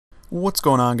What's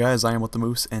going on, guys? I am with the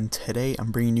Moose, and today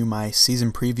I'm bringing you my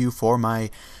season preview for my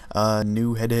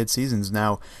new head-to-head seasons.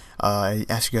 Now, I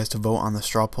asked you guys to vote on the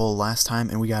straw poll last time,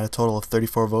 and we got a total of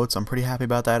 34 votes. I'm pretty happy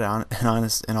about that,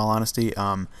 in all honesty.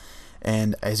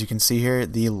 And as you can see here,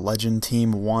 the Legend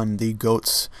team won. The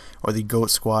GOATs, or the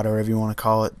GOAT squad, or whatever you want to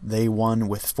call it, they won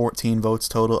with 14 votes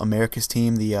total. America's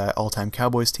team, the all-time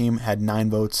Cowboys team, had 9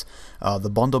 votes. The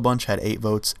Bundle Bunch had 8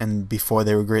 votes, and before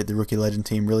they were great, the Rookie Legend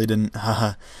team really didn't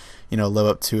live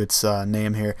up to its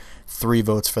name here. 3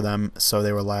 votes for them, so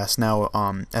they were last. Now,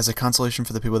 as a consolation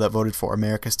for the people that voted for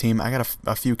America's team, I got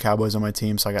a few Cowboys on my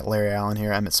team. So I got Larry Allen here,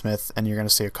 Emmitt Smith, and you're going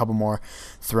to see a couple more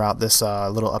throughout this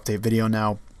little update video.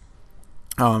 Now,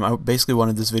 I basically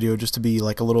wanted this video just to be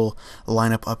like a little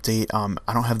lineup update.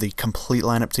 I don't have the complete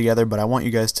lineup together, but I want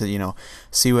you guys to,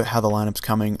 see how the lineup's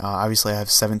coming. Obviously, I have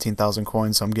 17,000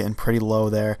 coins, so I'm getting pretty low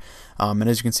there. And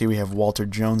as you can see, we have Walter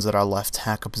Jones at our left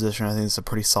tackle position. I think it's a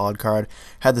pretty solid card.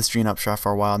 Had this Gene Upshaw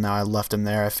for a while now. I left him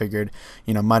there. I figured,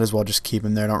 might as well just keep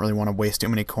him there. I don't really want to waste too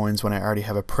many coins when I already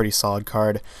have a pretty solid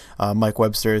card. Mike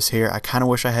Webster is here. I kind of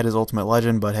wish I had his Ultimate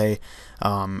Legend, but hey,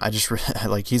 I just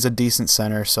like, he's a decent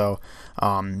center, so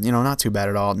not too bad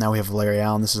at all. Now we have Larry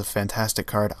Allen. This is a fantastic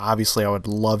card. Obviously, I would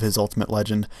love his Ultimate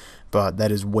Legend, but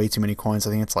that is way too many coins. I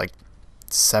think it's like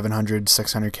 700,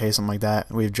 600k, something like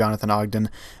that. We have Jonathan Ogden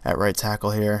at right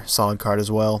tackle here. Solid card as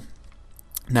well.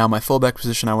 Now, my fullback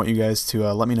position, I want you guys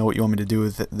to let me know what you want me to do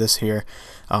with this here.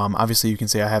 Obviously, you can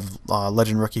see I have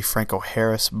Legend rookie Franco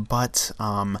Harris, but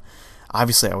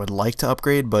obviously, I would like to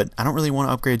upgrade, but I don't really want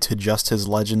to upgrade to just his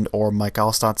Legend or Mike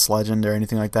Alstott's Legend or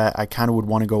anything like that. I kind of would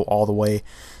want to go all the way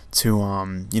to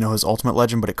his Ultimate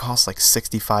Legend, but it costs like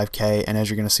 65k, and as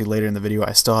you're going to see later in the video,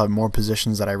 I still have more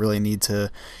positions that I really need to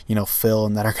fill,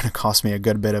 and that are going to cost me a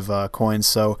good bit of coins.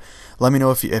 So let me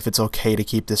know if it's okay to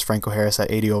keep this Franco Harris at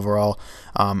 80 overall.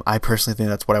 I personally think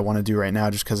that's what I want to do right now,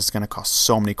 just because it's going to cost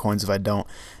so many coins if I don't.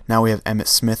 Now we have Emmitt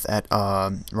Smith at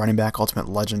running back, Ultimate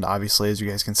Legend. Obviously, as you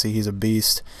guys can see, he's a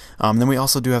beast. Then we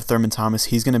also do have Thurman Thomas.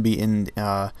 He's going to be in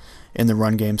the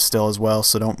run game still as well,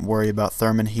 so don't worry about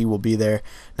Thurman. He will be there.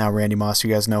 Now Randy Moss, you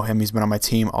guys know him. He's been on my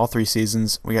team all 3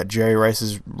 seasons. We got Jerry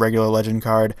Rice's regular Legend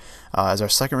card as our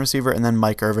second receiver, and then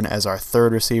Mike Irvin as our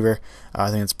third receiver.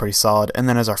 I think it's pretty solid. And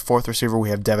then as our fourth receiver, we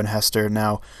have Devin Hester.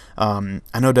 Now,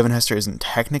 I know Devin Hester isn't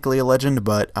technically a Legend,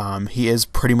 but he is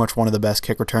pretty much one of the best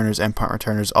kick returners and punt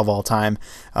returners of all time.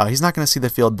 He's not going to see the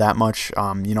field that much,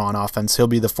 on offense. He'll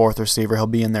be the 4th receiver. He'll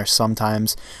be in there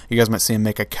sometimes. You guys might see him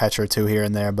make a catch or 2 here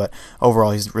and there, but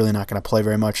overall, he's really not going to play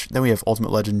very much. Then we have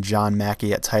Ultimate Legend John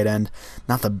Mackey at tight end.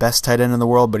 Not the best tight end in the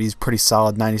world, but he's pretty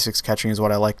solid. 96 catching is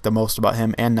what I like the most about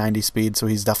him, and 90 speed, so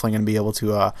he's definitely going to be able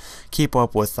to keep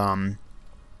up with other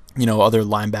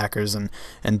linebackers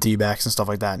and D-backs and stuff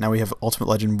like that. Now we have Ultimate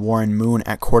Legend Warren Moon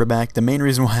at quarterback. The main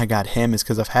reason why I got him is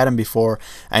because I've had him before.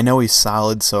 I know he's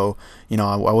solid, so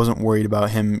I wasn't worried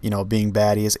about him being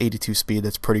bad. He has 82 speed.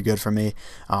 That's pretty good for me.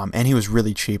 And he was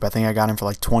really cheap. I think I got him for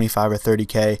like 25 or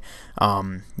 30k.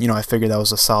 I figured that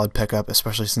was a solid pickup,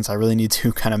 especially since I really need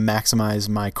to kind of maximize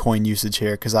my coin usage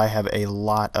here, because I have a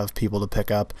lot of people to pick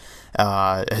up.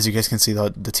 As you guys can see,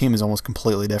 the team is almost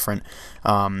completely different.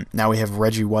 Now we have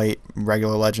Reggie White,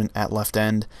 regular Legend at left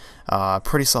end.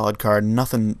 Pretty solid card,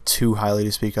 nothing too highly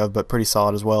to speak of, but pretty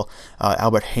solid as well.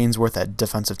 Albert Hainsworth at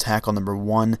defensive tackle number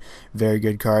 1, very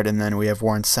good card. And then we have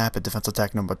Warren Sapp at defensive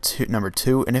tackle number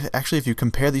two. And if you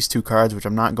compare these 2 cards, which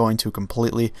I'm not going to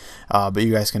completely, but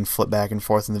you guys can flip back and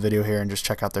forth in the video here and just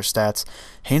check out their stats.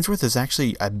 Hainsworth is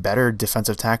actually a better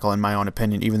defensive tackle in my own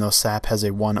opinion, even though Sapp has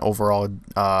a 1 overall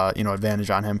advantage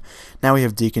on him. Now we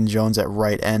have Deacon Jones at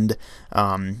right end.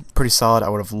 Pretty solid. I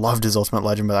would have loved his Ultimate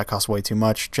Legend, but that costs way too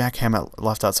much. Jack Ham at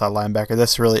left outside linebacker.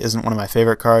 This really isn't one of my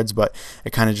favorite cards, but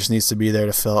it kind of just needs to be there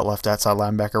to fill out left outside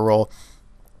linebacker role.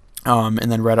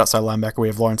 And then right outside linebacker, we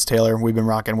have Lawrence Taylor. We've been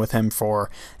rocking with him for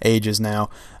ages now.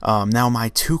 Now my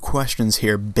 2 questions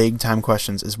here, big time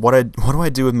questions, is what do I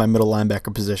do with my middle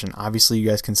linebacker position? Obviously, you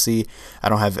guys can see I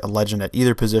don't have a Legend at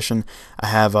either position. I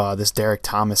have this Derek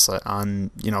Thomas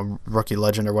on rookie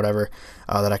Legend or whatever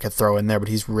that I could throw in there, but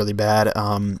he's really bad.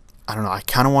 I don't know, I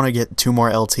kind of want to get 2 more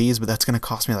LTs, but that's going to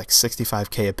cost me like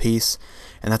 65k a piece,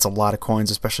 and that's a lot of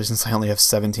coins, especially since I only have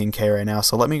 17k right now.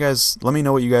 So let me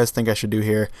know what you guys think I should do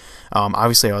here.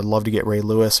 Obviously, I would love to get Ray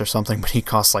Lewis or something, but he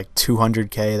costs like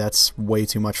 200k. That's way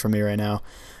too much for me right now.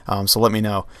 So let me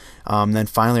know. Then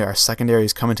finally, our secondary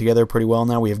is coming together pretty well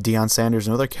now. We have Deion Sanders,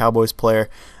 another Cowboys player.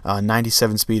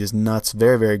 97 speed is nuts,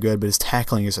 very, very good, but his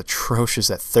tackling is atrocious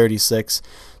at 36.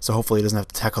 So hopefully he doesn't have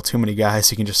to tackle too many guys.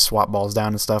 He can just swap balls down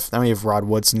and stuff. Then we have Rod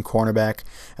Woodson, cornerback,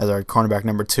 as our cornerback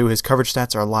number 2. His coverage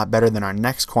stats are a lot better than our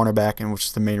next cornerback, and which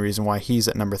is the main reason why he's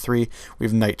at number 3. We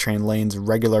have Night Train Lane's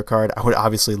regular card. I would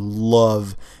obviously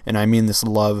love, and I mean this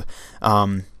love,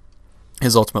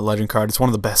 his Ultimate Legend card. It's one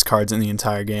of the best cards in the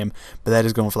entire game, but that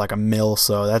is going for like $1 million,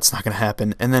 so that's not going to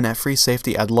happen. And then at free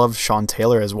safety, I'd love Sean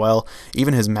Taylor as well,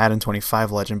 even his Madden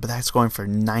 25 Legend, but that's going for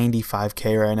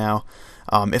 $95K right now.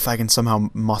 If I can somehow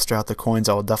muster out the coins,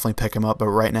 I will definitely pick him up, but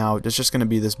right now it's just going to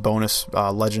be this bonus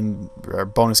legend or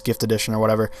bonus gift edition or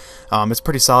whatever. It's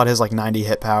pretty solid. It has like 90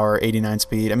 hit power, 89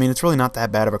 speed. I mean, it's really not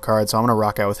that bad of a card, so I'm going to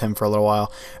rock out with him for a little while.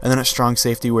 And then at strong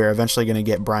safety, we're eventually going to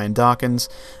get Brian Dawkins,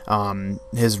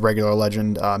 his regular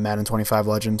legend, Madden 25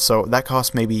 legend. So that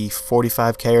costs maybe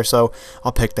 45K or so.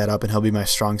 I'll pick that up and he'll be my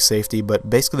strong safety. But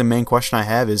basically the main question I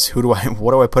have is what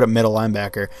do I put at middle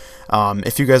linebacker?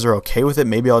 If you guys are okay with it,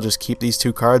 maybe I'll just keep these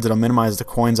 2 cards. It'll minimize the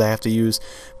coins I have to use,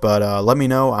 but let me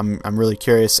know. I'm really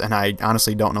curious, and I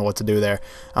honestly don't know what to do there.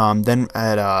 Then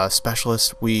at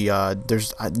specialist,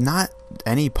 there's not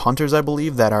any punters, I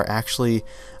believe, that are actually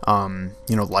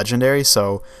legendary,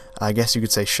 so I guess you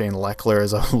could say Shane Leckler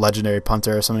is a legendary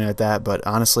punter or something like that, but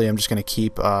honestly I'm just going to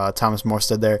keep Thomas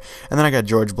Morstead there. And then I got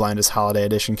George Blandis Holiday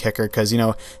Edition kicker because,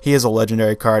 he is a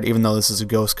legendary card, even though this is a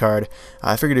ghost card.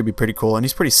 I figured it'd be pretty cool, and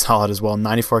he's pretty solid as well.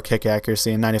 94 kick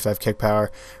accuracy and 95 kick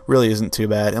power really isn't too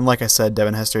bad. And like I said,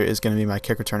 Devin Hester is going to be my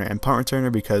kick returner and punt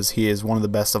returner because he is one of the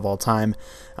best of all time.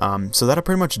 So that'll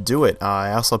pretty much do it.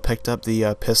 I also picked up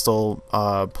the pistol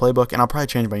playbook, and I'll probably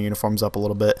change my uniforms up a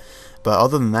little bit. But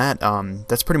other than that,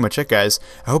 that's pretty much it, guys.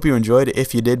 I hope you enjoyed.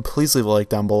 If you did, please leave a like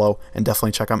down below, and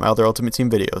definitely check out my other Ultimate Team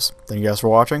videos. Thank you guys for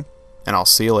watching, and I'll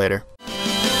see you later.